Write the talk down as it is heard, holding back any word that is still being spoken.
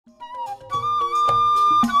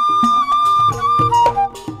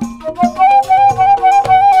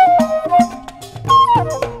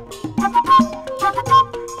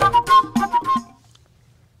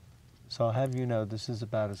know this is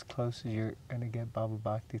about as close as you're going to get Bhava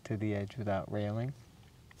Bhakti to the edge without railing.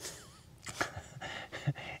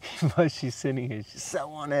 But she's sitting here, she's so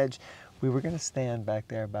on edge. We were going to stand back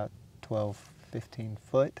there about 12, 15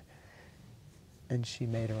 foot, and she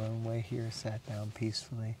made her own way here, sat down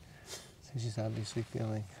peacefully. So she's obviously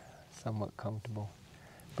feeling somewhat comfortable.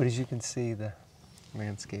 But as you can see, the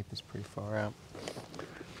landscape is pretty far out.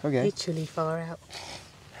 Okay. Literally far out.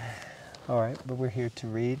 All right, but we're here to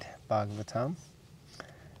read Bhagavatam.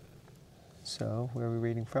 So, where are we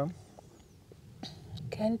reading from?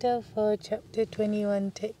 Canto 4, Chapter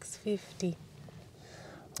 21, Text 50.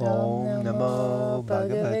 Om Namo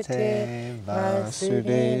Bhagavate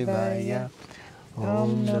Vasudevaya.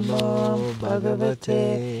 Om Namo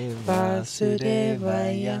Bhagavate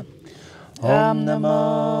Vasudevaya. Om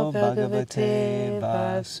Namo Bhagavate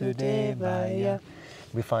Vasudevaya.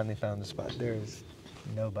 We finally found the spot. There is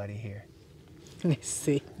nobody here. Let's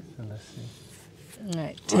see. So let's see.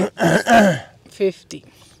 Right. 50.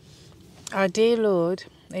 Our dear Lord,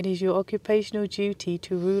 it is your occupational duty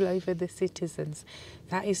to rule over the citizens.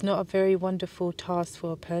 That is not a very wonderful task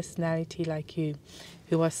for a personality like you,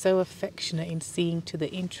 who are so affectionate in seeing to the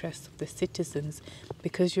interests of the citizens,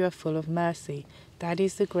 because you are full of mercy. That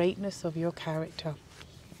is the greatness of your character.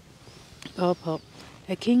 Purport.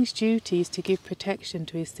 A king's duty is to give protection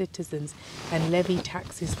to his citizens and levy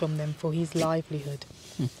taxes from them for his livelihood.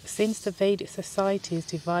 Since the Vedic society is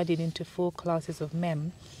divided into 4 classes of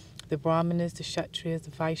men, the Brahmanas, the Kshatriyas,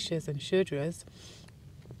 the Vaishyas and Shudras,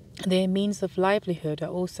 their means of livelihood are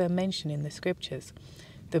also mentioned in the scriptures.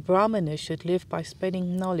 The Brahmanas should live by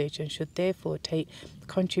spreading knowledge and should therefore take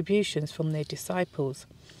contributions from their disciples,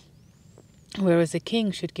 whereas a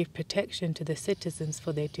king should give protection to the citizens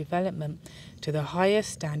for their development to the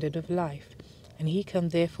highest standard of life, and he can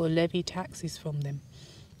therefore levy taxes from them.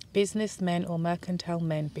 Businessmen or mercantile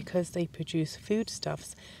men, because they produce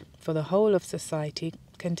foodstuffs for the whole of society,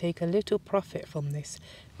 can take a little profit from this,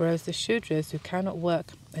 whereas the Shudras, who cannot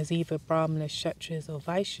work as either Brahmanas, Kshatriyas or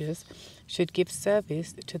Vaishyas, should give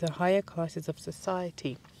service to the higher classes of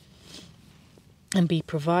society and be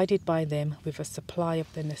provided by them with a supply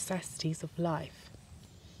of the necessities of life.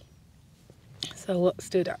 So what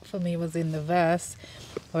stood out for me was in the verse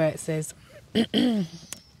where it says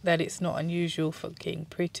that it's not unusual for King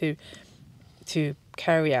Prithu to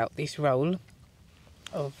carry out this role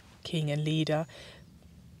of king and leader,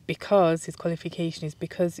 because his qualification is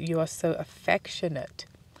because you are so affectionate.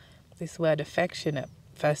 This word affectionate,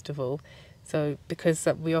 first of all. So because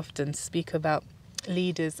we often speak about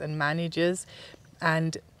leaders and managers,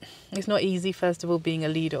 and it's not easy, first of all, being a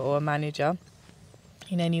leader or a manager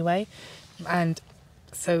in any way. And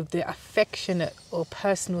so the affectionate or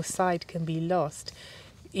personal side can be lost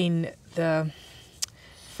in the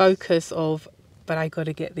focus of, but I got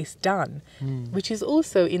to get this done, which is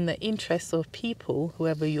also in the interests of people,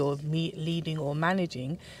 whoever you're leading or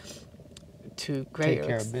managing, to greater take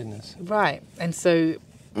care of business. Right. And so,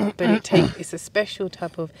 but it's a special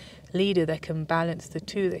type of leader that can balance the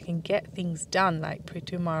two, that can get things done like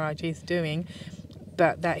Prithu Maharaj is doing,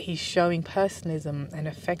 but that he's showing personalism and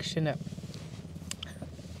affection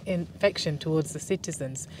towards the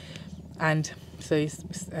citizens. And so he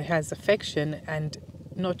has affection, and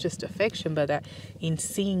not just affection, but that in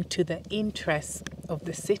seeing to the interests of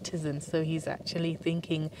the citizens. So he's actually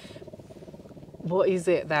thinking, what is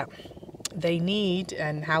it that they need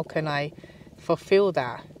and how can I fulfill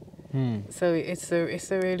that? So it's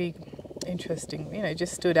a really interesting, it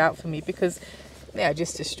just stood out for me because,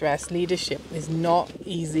 just to stress, leadership is not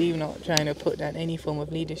easy. We're not trying to put down any form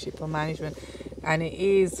of leadership or management, and it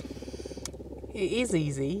is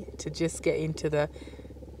easy to just get into the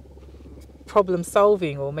problem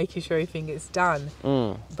solving or making sure everything gets done.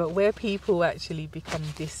 But where people actually become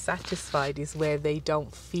dissatisfied is where they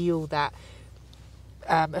don't feel that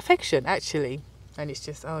affection actually, and it's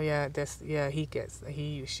just they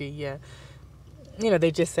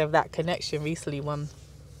just have that connection. Recently one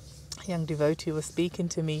young devotee was speaking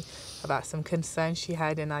to me about some concerns she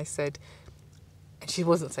had, and I said, and she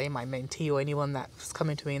wasn't saying my mentee or anyone that was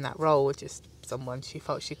coming to me in that role, just someone she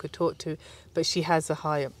felt she could talk to, but she has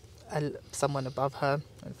someone above her,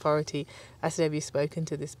 authority. I said, have you spoken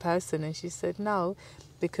to this person? And she said no,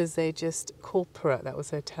 because they're just corporate, that was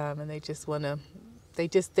her term, and they just want to, they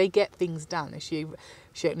get things done. And she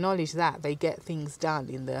acknowledged that they get things done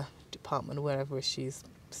in the department or wherever she's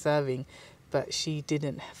serving, but she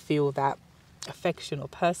didn't feel that affection or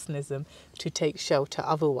personalism to take shelter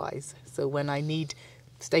otherwise. So when I need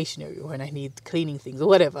stationery or when I need cleaning things or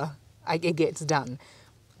whatever, it gets done.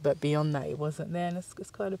 But beyond that, it wasn't there, and it's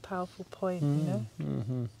quite a powerful point,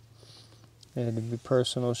 Yeah, to be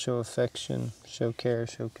personal, show affection, show care,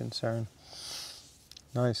 show concern.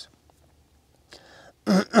 Nice.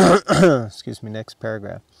 Excuse me, next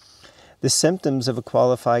paragraph. The symptoms of a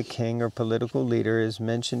qualified king or political leader is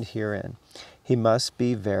mentioned herein. He must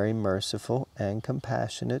be very merciful and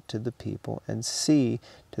compassionate to the people and see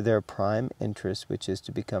to their prime interest, which is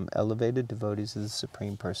to become elevated devotees of the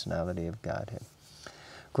Supreme Personality of Godhead.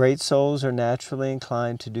 Great souls are naturally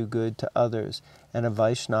inclined to do good to others, and a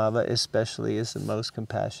Vaishnava especially is the most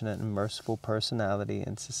compassionate and merciful personality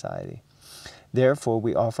in society. Therefore,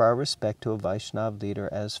 we offer our respect to a Vaishnava leader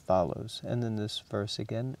as follows. And then this verse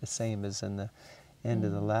again, the same as in the end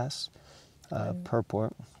of the last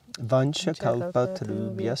purport. Vansha kalpa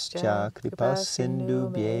tarubhyascha kripa sindhu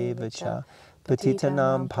bhyevacha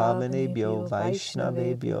patitanam pavanebhyo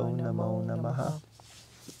vaishnavebhyo namo namaha.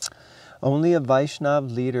 Only a Vaishnava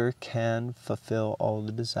leader can fulfill all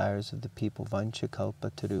the desires of the people. Vansha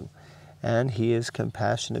kalpa taru. And he is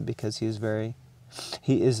compassionate because he is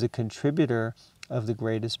the contributor of the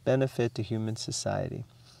greatest benefit to human society.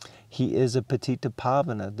 He is a patita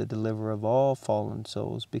pavana, the deliverer of all fallen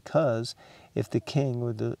souls, because if the king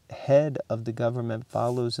or the head of the government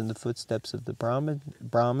follows in the footsteps of the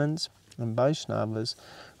Brahmins and Vaishnavas,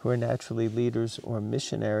 who are naturally leaders in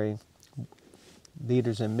missionary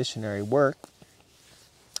work,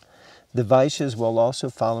 the Vaishyas will also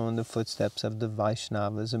follow in the footsteps of the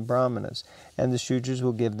Vaishnavas and Brahmanas, and the Shudras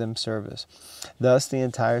will give them service. Thus, the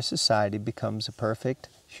entire society becomes a perfect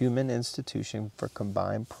human institution for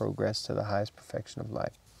combined progress to the highest perfection of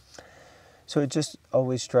life. So it just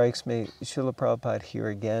always strikes me, Srila Prabhupada here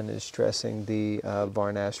again is stressing the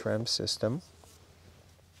Varnashram system.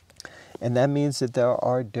 And that means that there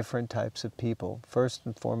are different types of people. First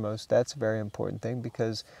and foremost, that's a very important thing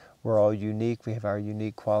because we're all unique. We have our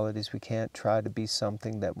unique qualities. We can't try to be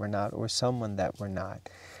something that we're not or someone that we're not.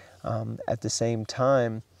 At the same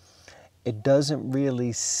time, it doesn't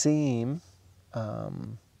really seem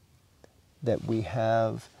that we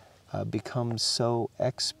have become so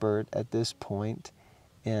expert at this point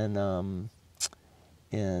in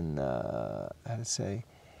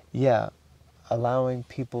allowing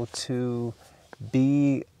people to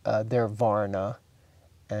be their varna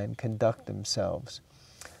and conduct themselves.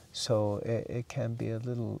 So it can be a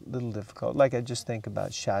little difficult. Like I just think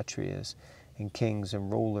about kshatriyas and kings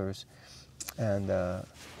and rulers, and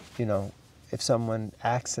if someone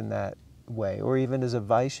acts in that way, or even as a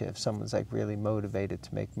Vaishya, if someone's like really motivated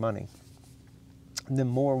to make money, then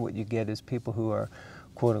more what you get is people who are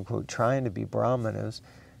quote unquote trying to be brahmanas,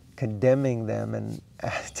 condemning them and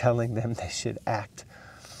telling them they should act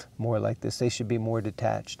more like this. They should be more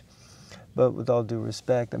detached. But with all due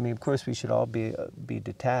respect, I mean, of course we should all be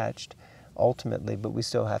detached ultimately, but we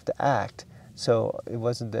still have to act. So it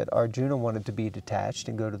wasn't that Arjuna wanted to be detached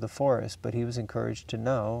and go to the forest, but he was encouraged to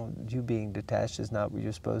know, you being detached is not what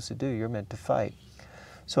you're supposed to do. You're meant to fight.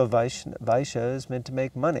 So a Vaishya is meant to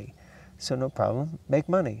make money. So no problem, make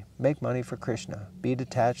money. Make money for Krishna. Be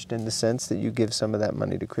detached in the sense that you give some of that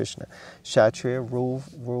money to Krishna. Kshatriya,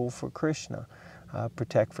 rule for Krishna.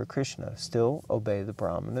 Protect for Krishna. Still obey the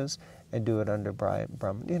Brahmanas and do it under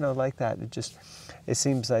Brahman. Like that. It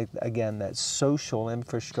seems like, again, that social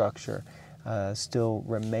infrastructure still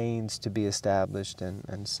remains to be established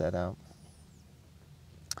and set out.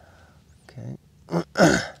 Okay. We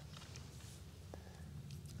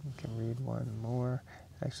can read one more.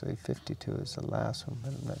 Actually, 52 is the last one,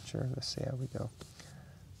 but I'm not sure. Let's see how we go.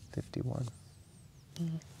 51.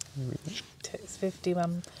 You read it? Text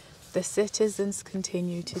 51. The citizens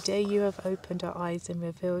continue. Today you have opened our eyes and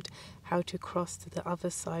revealed how to cross to the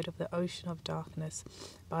other side of the ocean of darkness.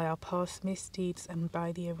 By our past misdeeds and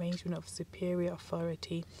by the arrangement of superior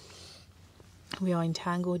authority, we are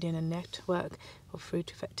entangled in a network of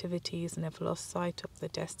fruitive activities and have lost sight of the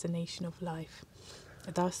destination of life.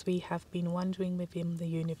 Thus we have been wandering within the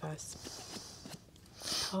universe.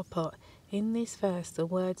 Purport. In this verse, the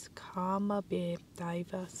words karma bir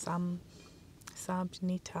daiva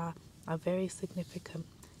samnita are very significant.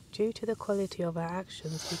 Due to the quality of our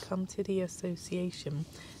actions, we come to the association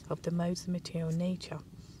of the modes of material nature.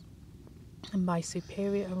 And by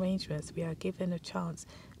superior arrangements, we are given a chance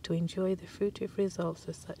to enjoy the fruitive results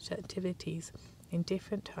of such activities in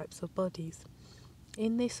different types of bodies.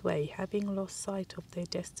 In this way, having lost sight of their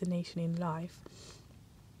destination in life,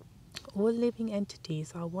 all living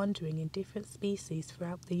entities are wandering in different species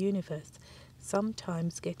throughout the universe,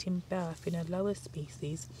 sometimes getting birth in a lower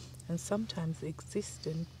species and sometimes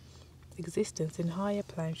existence in higher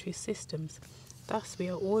planetary systems. Thus we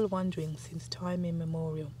are all wandering since time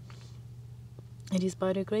immemorial. It is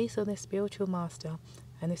by the grace of the spiritual master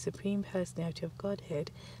and the Supreme Personality of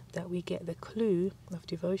Godhead that we get the clue of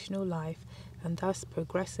devotional life and thus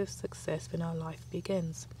progressive success when our life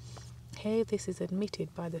begins. Here this is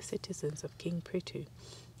admitted by the citizens of King Prithu.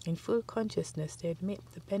 In full consciousness they admit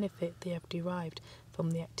the benefit they have derived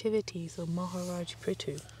from the activities of Maharaj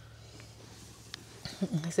Prithu.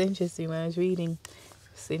 It's interesting, when I was reading,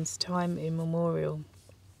 since time immemorial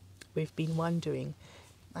we've been wondering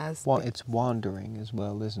as... Well, it's wandering as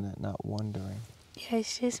well, isn't it? Not wondering. Yeah,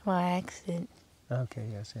 it's just my accent. Okay,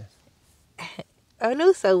 yes, yes. And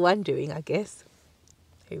also wondering, I guess,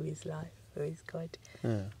 who is life, who is God.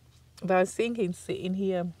 Yeah. But I was thinking, sitting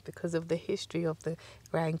here, because of the history of the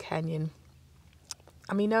Grand Canyon,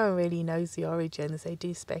 I mean, no one really knows the origins. They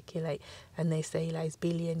do speculate, and they say like it's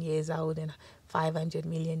billion years old and 500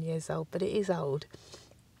 million years old, but it is old.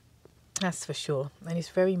 That's for sure. And it's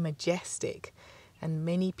very majestic, and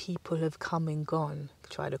many people have come and gone,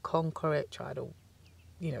 try to conquer it, try to,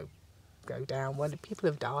 go down. Well, people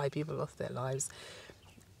have died, people have lost their lives.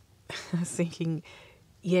 I was thinking,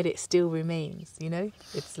 yet it still remains,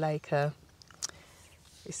 It's like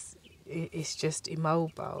it's just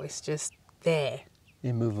immobile. It's just there.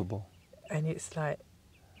 Immovable. And it's like,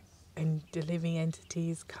 and the living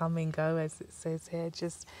entities come and go, as it says here.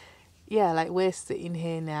 Just, like we're sitting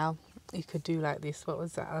here now. You could do like this. What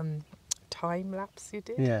was that? Time lapse you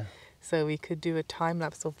did? Yeah. So we could do a time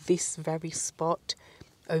lapse of this very spot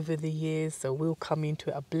over the years. So we'll come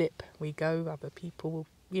into a blip. We go. Other people,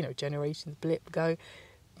 generations blip go.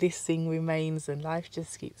 This thing remains, and life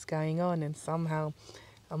just keeps going on. And somehow,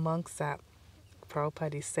 amongst that,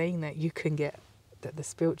 Prabhupada is saying that you can get, that the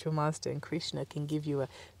spiritual master and Krishna can give you a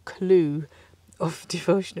clue of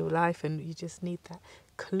devotional life, and you just need that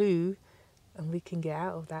clue, and we can get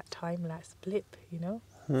out of that time-lapse blip,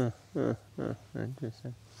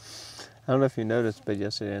 Interesting. I don't know if you noticed, but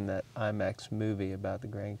yesterday in that IMAX movie about the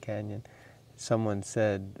Grand Canyon, someone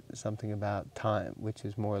said something about time, which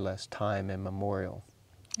is more or less time immemorial.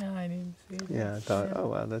 Oh, I didn't see that. Yeah, I thought, oh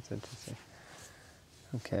wow, that's interesting.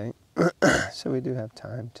 Okay, so we do have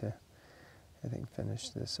time to, I think, finish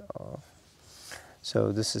this off.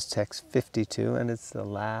 So this is text 52, and it's the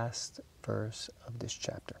last verse of this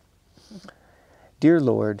chapter. Dear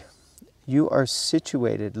Lord, you are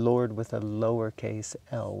situated, Lord, with a lowercase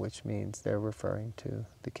l, which means they're referring to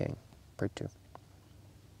the king, Prithu.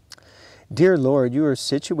 Dear Lord, you are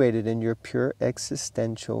situated in your pure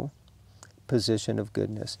existential position of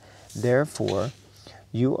goodness. Therefore,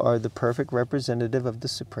 you are the perfect representative of the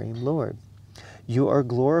Supreme Lord. You are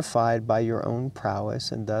glorified by your own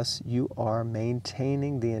prowess, and thus you are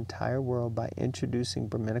maintaining the entire world by introducing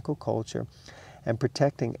Brahminical culture and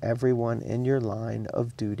protecting everyone in your line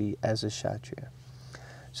of duty as a Kshatriya.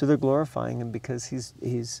 So they're glorifying him because he's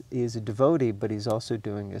a devotee, but he's also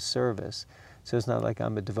doing his service. So it's not like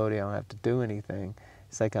I'm a devotee, I don't have to do anything.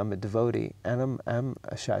 It's like I'm a devotee, and I'm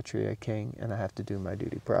a Kshatriya king, and I have to do my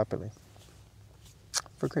duty properly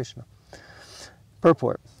for Krishna.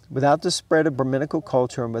 Purport. Without the spread of Brahminical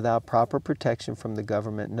culture and without proper protection from the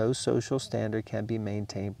government, no social standard can be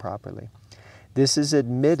maintained properly. This is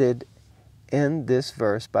admitted in this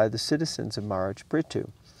verse by the citizens of Maharaj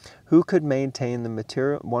Prithu, who could maintain the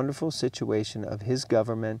material, wonderful situation of his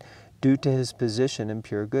government due to his position in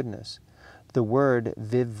pure goodness. The word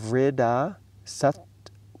vivrida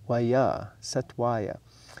satvaya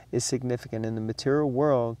is significant. In the material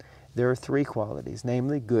world, there are three qualities,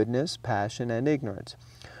 namely goodness, passion, and ignorance.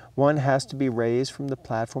 One has to be raised from the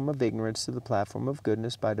platform of ignorance to the platform of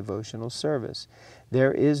goodness by devotional service.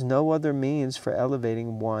 There is no other means for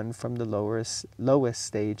elevating one from the lowest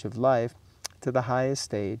stage of life to the highest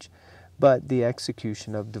stage, but the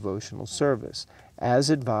execution of devotional service, as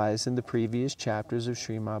advised in the previous chapters of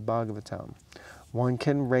Srimad Bhagavatam. One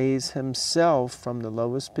can raise himself from the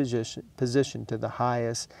lowest position to the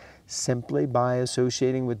highest simply by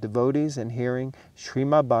associating with devotees and hearing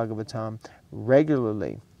Srimad Bhagavatam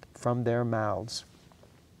regularly from their mouths.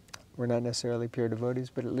 We're not necessarily pure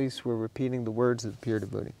devotees, but at least we're repeating the words of the pure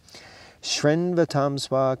devotee. Shrinvatam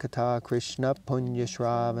swakata Krishna punya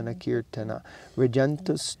shravana kirtana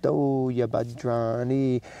rijantustoya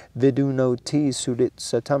bhadrani vidunoti sudit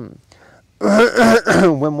satam.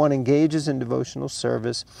 When one engages in devotional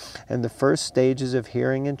service and the first stages of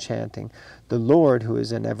hearing and chanting, the Lord, who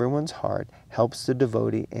is in everyone's heart, helps the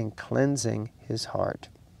devotee in cleansing his heart.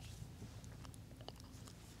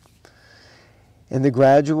 In the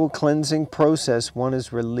gradual cleansing process, one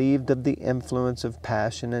is relieved of the influence of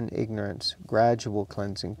passion and ignorance. Gradual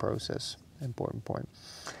cleansing process, important point.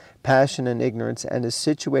 Passion and ignorance, and is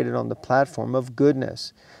situated on the platform of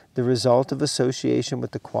goodness. The result of association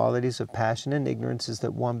with the qualities of passion and ignorance is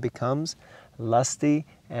that one becomes lusty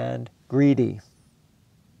and greedy.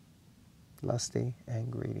 Lusty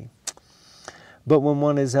and greedy. But when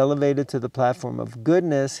one is elevated to the platform of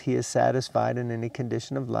goodness, he is satisfied in any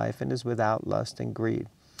condition of life and is without lust and greed.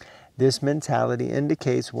 This mentality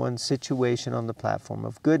indicates one's situation on the platform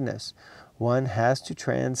of goodness. One has to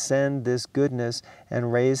transcend this goodness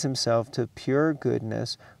and raise himself to pure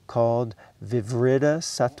goodness called Vivrita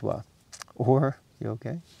Sattva. Or, you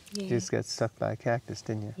okay? Yeah. You just got stuck by a cactus,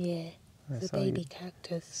 didn't you? Yeah, the baby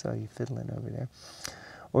cactus. Saw you fiddling over there.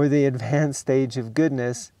 Or the advanced stage of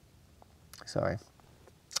goodness. Sorry.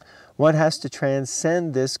 One has to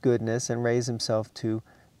transcend this goodness and raise himself to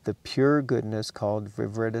the pure goodness called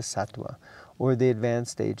Vivrita Sattva, or the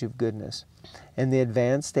advanced stage of goodness. In the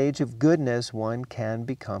advanced stage of goodness, one can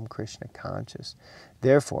become Krishna conscious.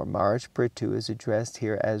 Therefore, Maharaj Prithu is addressed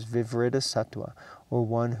here as Vivrita Sattva, or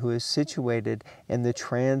one who is situated in the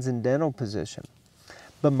transcendental position.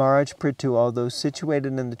 But Maharaj Prithu, although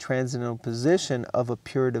situated in the transcendental position of a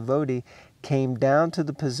pure devotee, came down to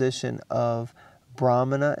the position of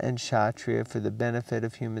Brahmana and Kshatriya for the benefit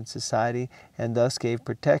of human society, and thus gave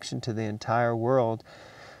protection to the entire world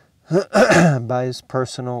by his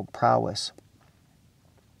personal prowess.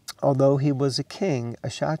 Although he was a king, a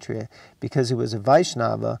Kshatriya, because he was a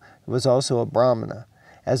Vaishnava, he was also a Brahmana.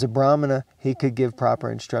 As a Brahmana, he could give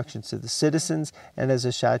proper instructions to the citizens, and as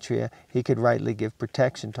a Kshatriya, he could rightly give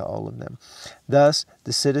protection to all of them. Thus,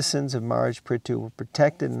 the citizens of Maharaj Prithu were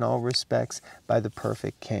protected in all respects by the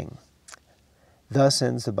perfect king. Thus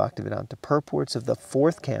ends the Bhaktivedanta purports of the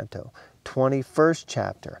 4th canto, 21st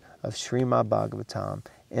chapter of Srimad Bhagavatam,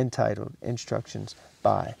 entitled Instructions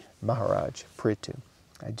by Maharaj Prithu.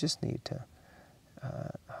 I just need to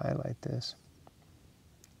highlight this.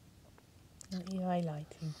 What are you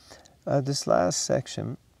highlighting? This last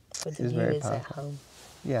section For the is very viewers at powerful. home.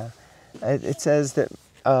 Yeah. It says that,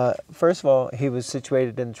 first of all, he was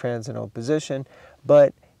situated in the transcendental position,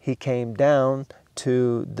 but he came down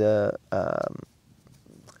to the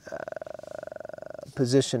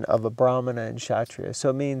position of a Brahmana and Kshatriya. So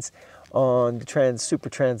it means on the super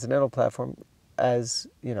transcendental platform, as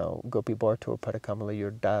you know, Gopi Bhartur Padakamala,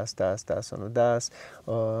 your das, anu das,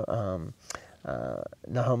 or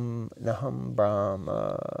Naham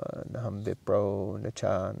Brahma, Naham Vipro,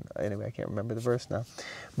 Nachan. Anyway, I can't remember the verse now.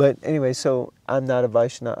 But anyway, so I'm not a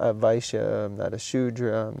Vaishya, I'm not a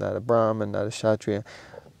Shudra, I'm not a Brahman, not a Kshatriya.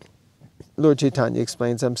 Lord Chaitanya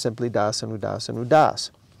explains, I'm simply dasa, anu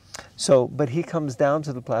das. So, but he comes down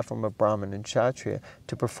to the platform of Brahman and Kshatriya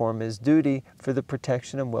to perform his duty for the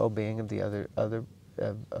protection and well-being of the other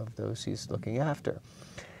of those he's looking after.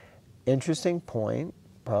 Interesting point,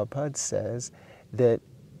 Prabhupada says that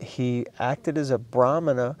he acted as a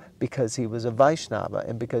Brahmana because he was a Vaishnava,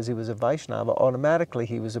 and because he was a Vaishnava, automatically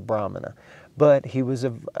he was a Brahmana. But he was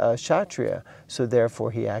a Kshatriya, so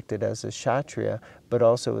therefore he acted as a Kshatriya, but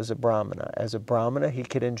also as a Brahmana. As a Brahmana, he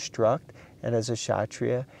could instruct, and as a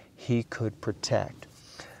Kshatriya, he could protect.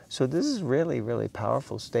 So this is really, really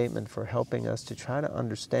powerful statement for helping us to try to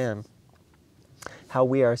understand how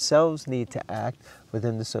we ourselves need to act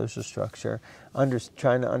within the social structure,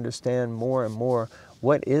 trying to understand more and more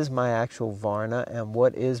what is my actual Varna and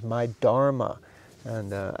what is my Dharma.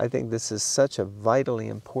 And I think this is such a vitally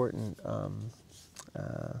important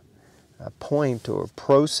point or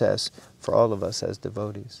process for all of us as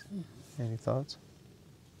devotees. Any thoughts?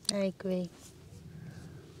 I agree.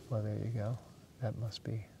 Well, there you go. That must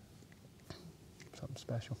be something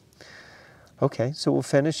special. Okay, so we'll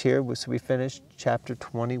finish here. So we finished chapter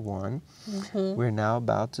 21. Mm-hmm. We're now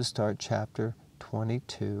about to start chapter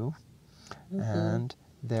 22. Mm-hmm. And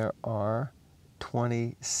there are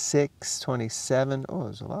 26, 27. Oh,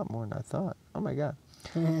 there's a lot more than I thought. Oh my God.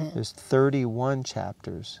 Mm-hmm. There's 31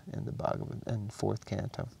 chapters in the Bhagavatam, in 4th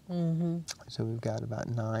canto. Mm-hmm. So we've got about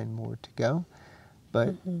 9 more to go.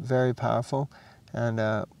 But very powerful.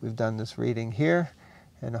 And we've done this reading here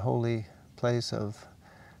in a holy place of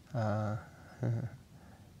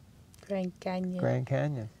Grand Canyon. Grand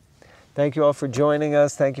Canyon. Thank you all for joining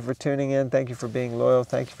us. Thank you for tuning in. Thank you for being loyal.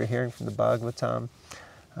 Thank you for hearing from the Bhagavatam.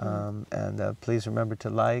 And please remember to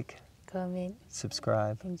like, comment,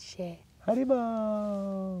 subscribe, and share.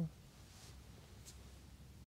 Haribol!